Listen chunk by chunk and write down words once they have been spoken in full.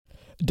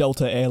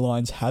Delta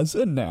Airlines has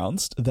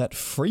announced that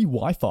free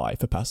Wi-Fi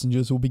for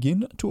passengers will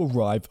begin to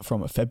arrive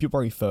from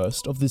February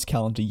 1st of this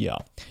calendar year.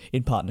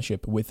 In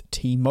partnership with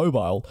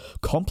T-Mobile,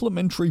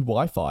 complimentary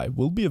Wi-Fi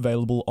will be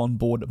available on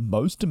board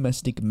most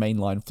domestic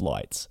mainline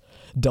flights.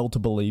 Delta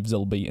believes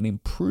there'll be an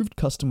improved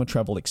customer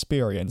travel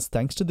experience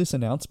thanks to this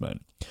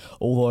announcement.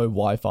 Although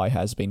Wi-Fi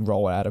has been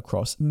rolled out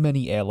across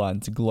many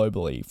airlines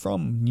globally,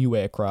 from new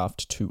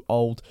aircraft to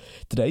old,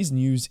 today's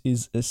news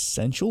is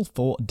essential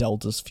for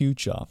Delta's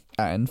future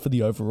and for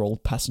the overall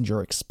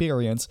passenger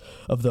experience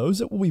of those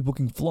that will be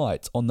booking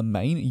flights on the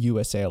main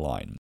US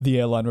airline. The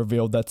airline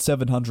revealed that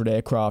 700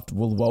 aircraft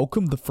will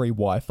welcome the free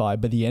Wi-Fi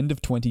by the end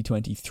of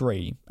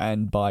 2023,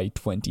 and by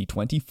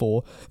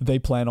 2024, they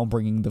plan on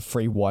bringing the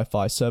free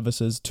Wi-Fi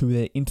services to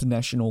their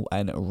international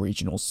and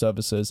regional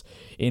services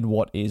in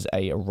what is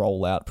a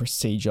rollout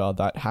procedure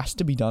that has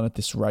to be done at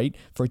this rate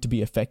for it to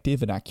be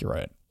effective and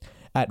accurate.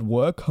 At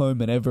work, home,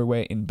 and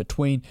everywhere in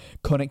between,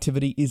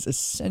 connectivity is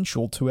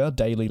essential to our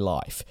daily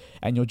life,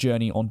 and your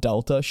journey on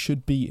Delta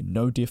should be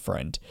no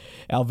different.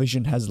 Our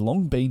vision has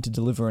long been to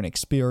deliver an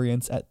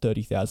experience at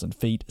 30,000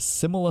 feet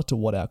similar to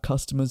what our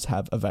customers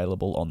have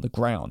available on the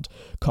ground,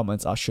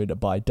 comments ushered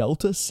by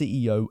Delta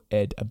CEO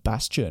Ed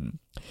Bastian.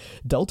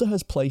 Delta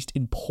has placed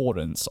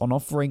importance on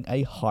offering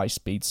a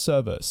high-speed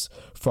service.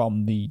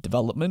 From the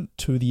development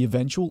to the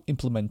eventual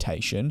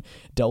implementation,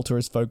 Delta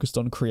is focused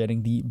on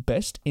creating the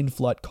best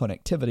in-flight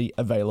connectivity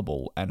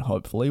available, and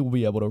hopefully we'll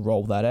be able to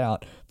roll that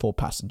out for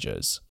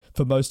passengers.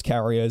 For most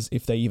carriers,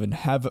 if they even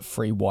have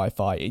free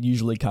Wi-Fi, it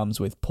usually comes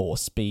with poor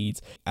speeds,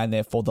 and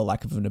therefore the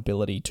lack of an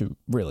ability to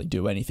really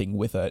do anything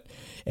with it.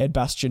 Ed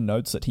Bastian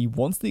notes that he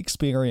wants the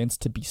experience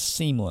to be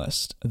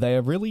seamless. They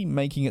are really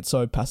making it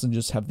so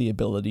passengers have the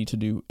ability to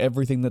do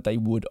everything that they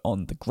would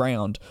on the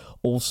ground,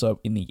 also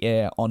in the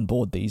air on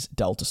board these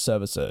Delta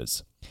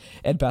services.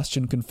 Ed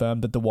Bastian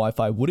confirmed that the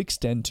Wi-Fi would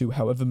extend to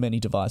however many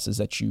devices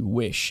that you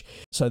wish,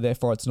 so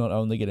therefore it's not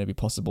only going to be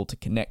possible to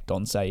connect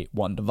on, say,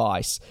 one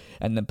device,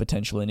 and then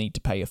potentially need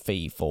to pay a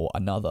fee for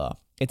another.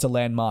 It's a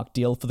landmark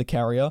deal for the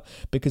carrier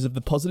because of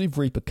the positive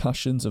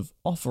repercussions of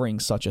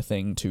offering such a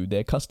thing to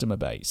their customer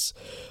base.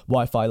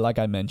 Wi-Fi, like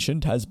I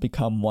mentioned, has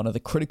become one of the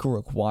critical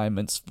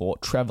requirements for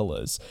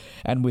travelers,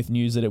 and with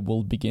news that it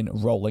will begin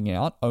rolling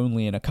out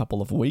only in a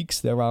couple of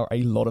weeks, there are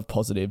a lot of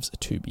positives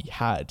to be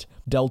had.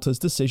 Delta's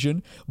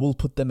decision will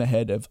put them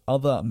ahead of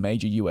other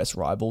major US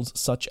rivals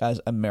such as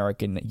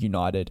American,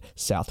 United,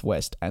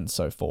 Southwest, and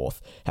so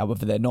forth.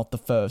 However, they're not the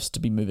first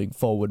to be moving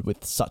forward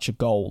with such a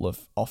goal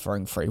of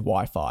offering free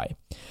Wi-Fi.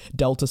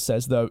 Delta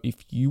says, though,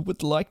 if you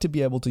would like to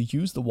be able to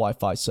use the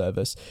Wi-Fi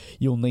service,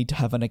 you'll need to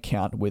have an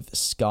account with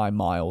Sky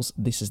Miles.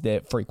 This is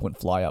their frequent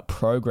flyer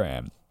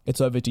program. It's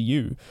over to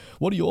you.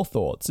 What are your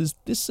thoughts? Is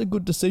this a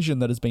good decision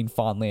that has been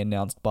finally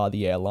announced by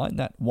the airline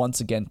that, once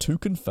again, to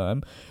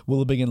confirm,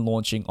 will begin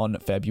launching on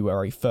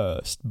February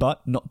 1st,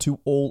 but not to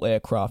all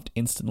aircraft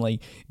instantly?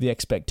 The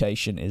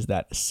expectation is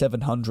that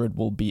 700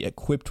 will be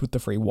equipped with the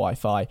free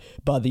Wi-Fi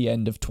by the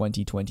end of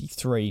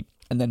 2023.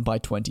 And then by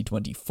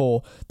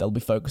 2024, they'll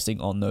be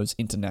focusing on those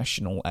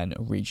international and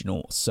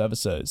regional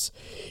services.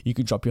 You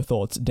can drop your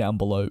thoughts down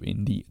below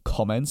in the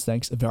comments.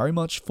 Thanks very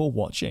much for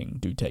watching.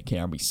 Do take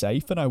care and be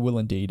safe, and I will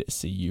indeed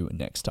see you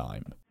next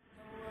time.